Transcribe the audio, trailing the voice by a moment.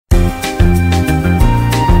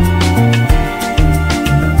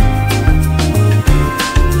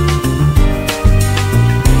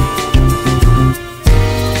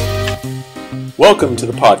Welcome to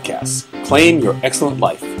the podcast, Claim Your Excellent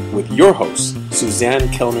Life, with your host, Suzanne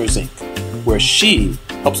Kellner-Zinck, where she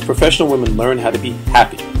helps professional women learn how to be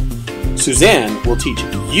happy. Suzanne will teach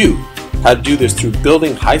you how to do this through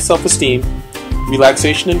building high self-esteem,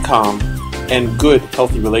 relaxation and calm, and good,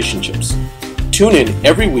 healthy relationships. Tune in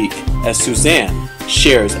every week as Suzanne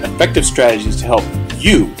shares effective strategies to help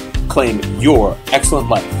you claim your excellent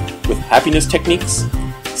life with happiness techniques,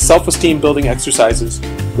 self-esteem building exercises,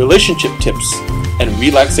 relationship tips, and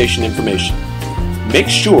relaxation information. Make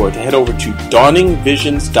sure to head over to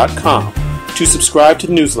dawningvisions.com to subscribe to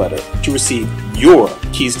the newsletter to receive your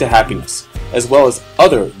keys to happiness, as well as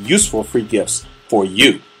other useful free gifts for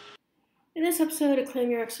you. In this episode of Claim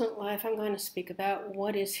Your Excellent Life, I'm going to speak about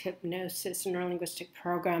what is hypnosis and neuro-linguistic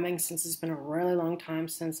programming, since it's been a really long time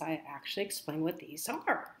since I actually explained what these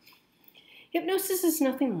are. Hypnosis is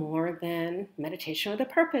nothing more than meditation with a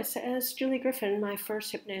purpose, as Julie Griffin, my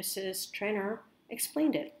first hypnosis trainer,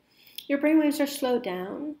 explained it. Your brainwaves are slowed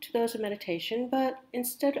down to those of meditation, but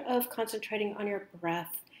instead of concentrating on your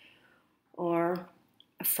breath or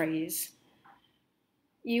a phrase,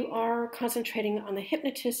 you are concentrating on the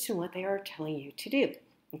hypnotist and what they are telling you to do.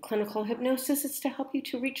 In clinical hypnosis, it's to help you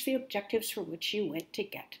to reach the objectives for which you went to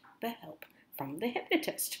get the help from the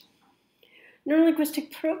hypnotist.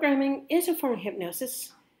 Neuro-linguistic programming is a form of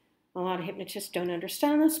hypnosis. A lot of hypnotists don't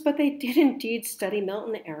understand this, but they did indeed study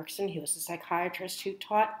Milton Erickson. He was a psychiatrist who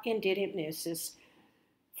taught and did hypnosis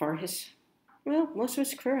for most of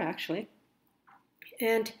his career, actually.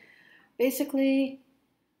 And basically,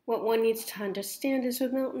 what one needs to understand is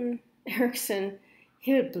with Milton Erickson,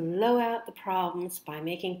 he would blow out the problems by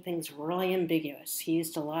making things really ambiguous. He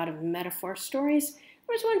used a lot of metaphor stories.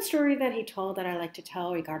 There was one story that he told that I like to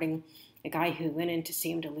tell regarding a guy who went in to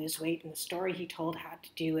see him to lose weight, and the story he told had to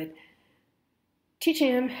do with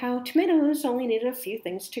teaching him how tomatoes only needed a few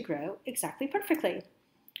things to grow exactly perfectly.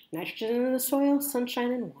 Nitrogen in the soil,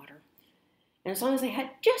 sunshine, and water. And as long as they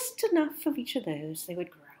had just enough of each of those, they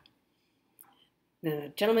would grow.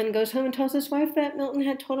 The gentleman goes home and tells his wife that Milton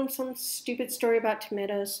had told him some stupid story about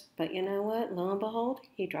tomatoes, but you know what? Lo and behold,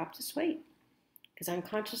 he dropped his weight, because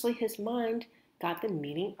unconsciously his mind got the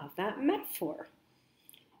meaning of that metaphor.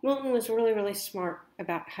 Milton was really, really smart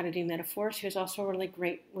about how to do metaphors. He was also really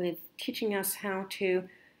great with teaching us how to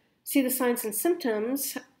see the signs and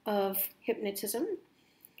symptoms of hypnotism,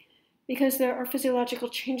 because there are physiological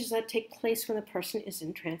changes that take place when the person is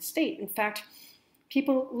in trance state. In fact,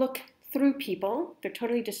 people look through people. They're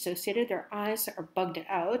totally dissociated. Their eyes are bugged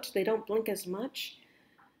out. They don't blink as much.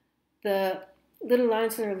 The little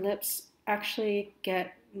lines on their lips actually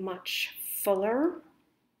get much fuller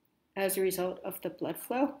as a result of the blood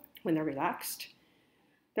flow when they're relaxed.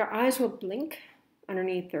 Their eyes will blink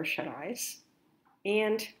underneath their shut eyes,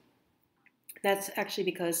 and that's actually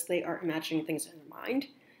because they are imagining things in their mind.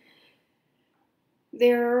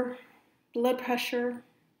 Their blood pressure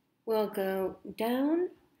will go down.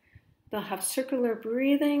 They'll have circular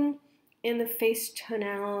breathing, and the face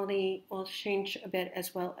tonality will change a bit,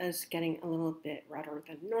 as well as getting a little bit redder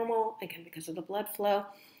than normal, again because of the blood flow,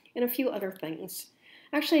 and a few other things.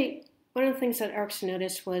 Actually, one of the things that Erickson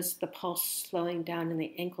noticed was the pulse slowing down in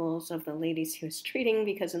the ankles of the ladies he was treating,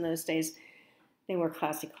 because in those days they wore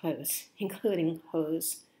classy clothes, including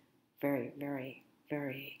hose, very, very,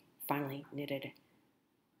 very finely knitted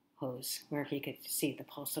hose, where he could see the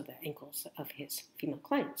pulse of the ankles of his female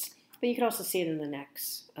clients. But you could also see it in the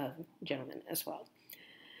necks of gentlemen as well.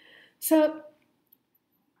 So,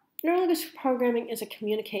 neuro-linguistic programming is a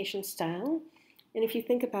communication style. And if you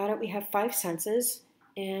think about it, we have 5 senses,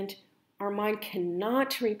 and our mind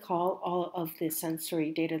cannot recall all of the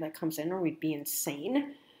sensory data that comes in, or we'd be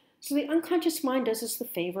insane. So the unconscious mind does us the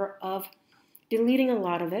favor of deleting a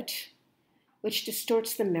lot of it, which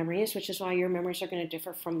distorts the memories, which is why your memories are going to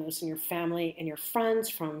differ from those in your family and your friends,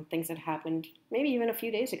 from things that happened maybe even a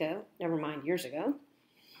few days ago, never mind years ago.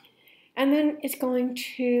 And then it's going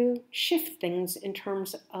to shift things in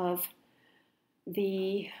terms of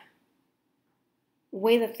the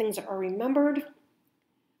way that things are remembered.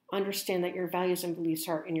 Understand that your values and beliefs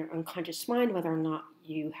are in your unconscious mind, whether or not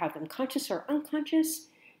you have them conscious or unconscious.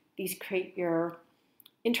 These create your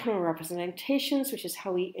internal representations, which is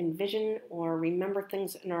how we envision or remember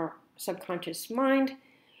things in our subconscious mind,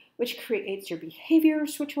 which creates your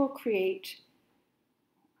behaviors, which will create,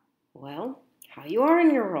 how you are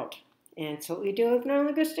in your world. And so what we do with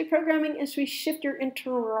neuro-linguistic programming is we shift your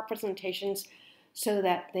internal representations so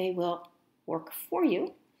that they will work for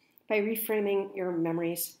you by reframing your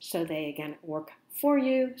memories so they, again, work for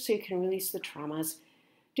you, so you can release the traumas,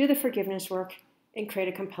 do the forgiveness work, and create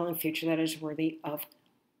a compelling future that is worthy of,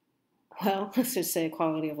 let's just say, a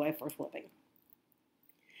quality of life worth living.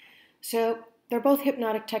 So they're both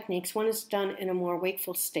hypnotic techniques. One is done in a more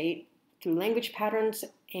wakeful state through language patterns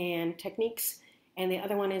and techniques, and the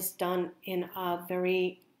other one is done in a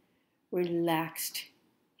very relaxed,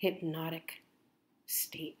 hypnotic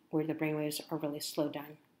state where the brainwaves are really slowed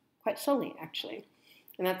down, quite slowly actually.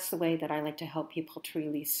 And that's the way that I like to help people to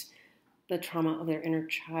release the trauma of their inner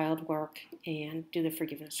child work and do the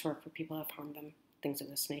forgiveness work for people who have harmed them, things of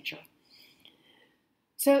this nature.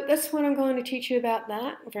 So that's what I'm going to teach you about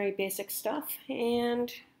that, very basic stuff.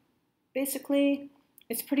 And basically,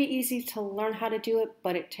 it's pretty easy to learn how to do it,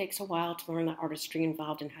 but it takes a while to learn the artistry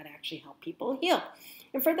involved in how to actually help people heal.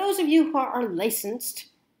 And for those of you who are licensed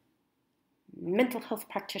mental health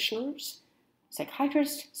practitioners,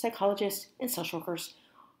 psychiatrists, psychologists, and social workers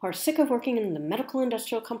who are sick of working in the medical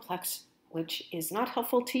industrial complex, which is not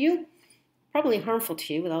helpful to you, probably harmful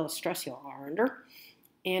to you with all the stress you are under,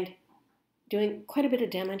 and doing quite a bit of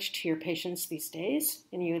damage to your patients these days,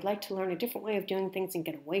 and you would like to learn a different way of doing things and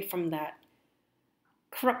get away from that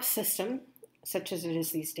corrupt system, such as it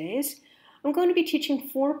is these days, I'm going to be teaching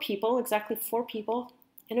exactly four people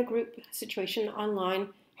in a group situation online,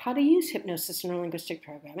 how to use hypnosis and Neuro-Linguistic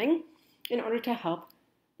programming in order to help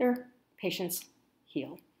their patients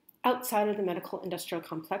heal. Outside of the medical industrial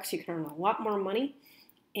complex, you can earn a lot more money,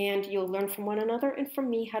 and you'll learn from one another and from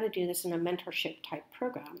me how to do this in a mentorship type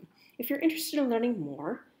program. If you're interested in learning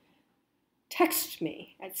more, text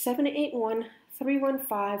me at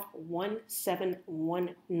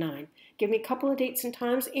 781-315-1719. Give me a couple of dates and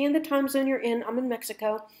times and the time zone you're in. I'm in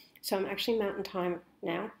Mexico, so I'm actually mountain time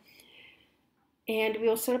now. And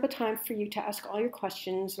we'll set up a time for you to ask all your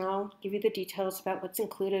questions, and I'll give you the details about what's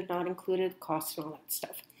included, not included, costs, and all that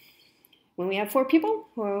stuff. When we have 4 people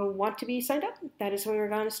who want to be signed up, that is when we're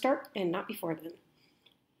going to start, and not before then.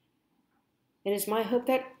 It is my hope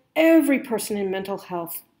that every person in mental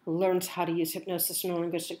health learns how to use hypnosis and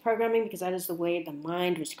Neuro-Linguistic programming, because that is the way the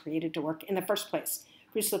mind was created to work in the first place.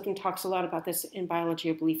 Bruce Lipton talks a lot about this in Biology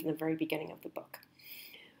of Belief in the very beginning of the book.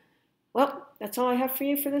 Well, that's all I have for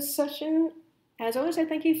you for this session. As always, I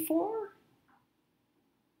thank you for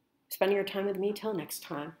spending your time with me. Till next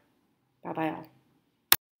time. Bye-bye all.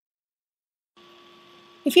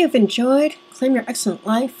 If you have enjoyed Claim Your Excellent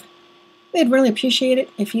Life, we'd really appreciate it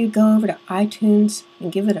if you go over to iTunes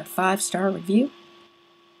and give it a 5-star review.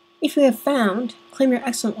 If you have found Claim Your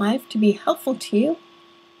Excellent Life to be helpful to you,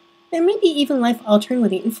 and maybe even life-altering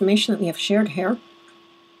with the information that we have shared here,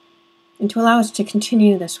 and to allow us to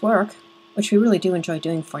continue this work, which we really do enjoy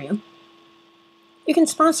doing for you, you can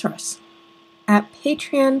sponsor us at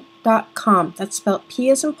patreon.com. That's spelled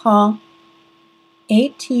P as in Paul,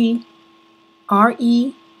 ATREON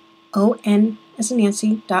as in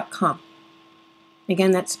Nancy.com.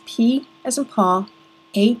 Again, that's P as in Paul,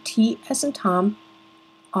 AT as in Tom,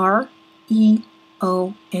 REON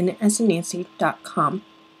as in Nancy.com,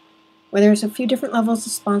 where there's a few different levels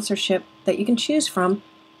of sponsorship that you can choose from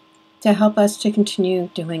to help us to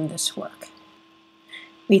continue doing this work.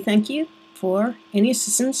 We thank you for any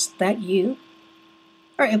assistance that you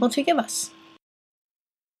are able to give us.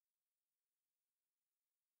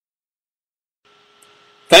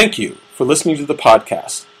 Thank you for listening to the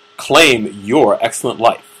podcast, Claim Your Excellent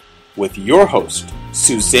Life, with your host,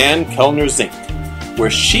 Suzanne Kellner-Zinck, where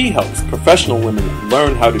she helps professional women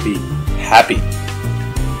learn how to be happy.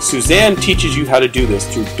 Suzanne teaches you how to do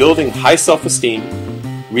this through building high self-esteem,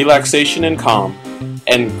 relaxation and calm,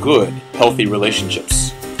 and good, healthy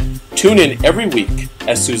relationships. Tune in every week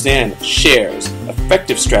as Suzanne shares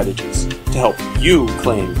effective strategies to help you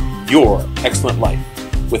claim your excellent life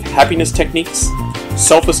with happiness techniques,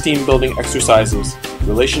 self-esteem building exercises,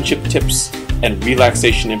 relationship tips, and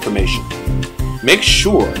relaxation information. Make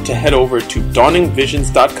sure to head over to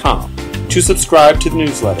dawningvisions.com to subscribe to the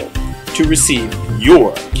newsletter to receive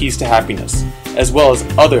your keys to happiness, as well as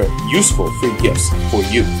other useful free gifts for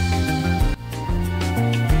you.